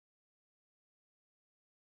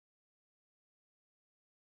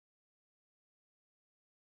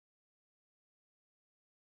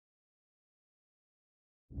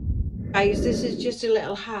Guys, this is just a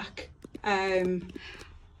little hack.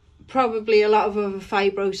 Probably a lot of other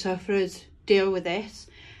fibro sufferers deal with this.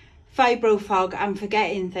 Fibro fog and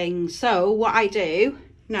forgetting things. So what I do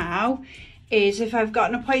now is if I've got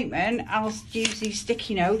an appointment, I'll use these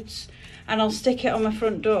sticky notes and I'll stick it on my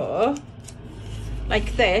front door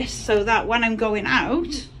like this, so that when I'm going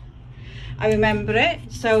out I remember it.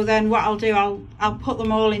 So then what I'll do, I'll put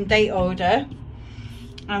them all in date order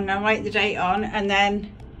and I'll write the date on, and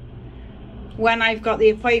then when I've got the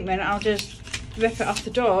appointment I'll just rip it off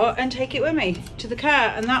the door and take it with me to the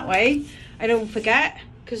car, and that way I don't forget,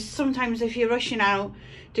 because sometimes if you're rushing out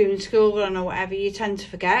doing school run or whatever, you tend to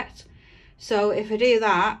forget. So if I do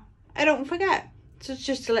that, I don't forget. So it's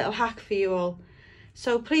just a little hack for you all.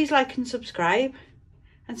 So please like and subscribe,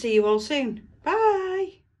 and see you all soon. Bye.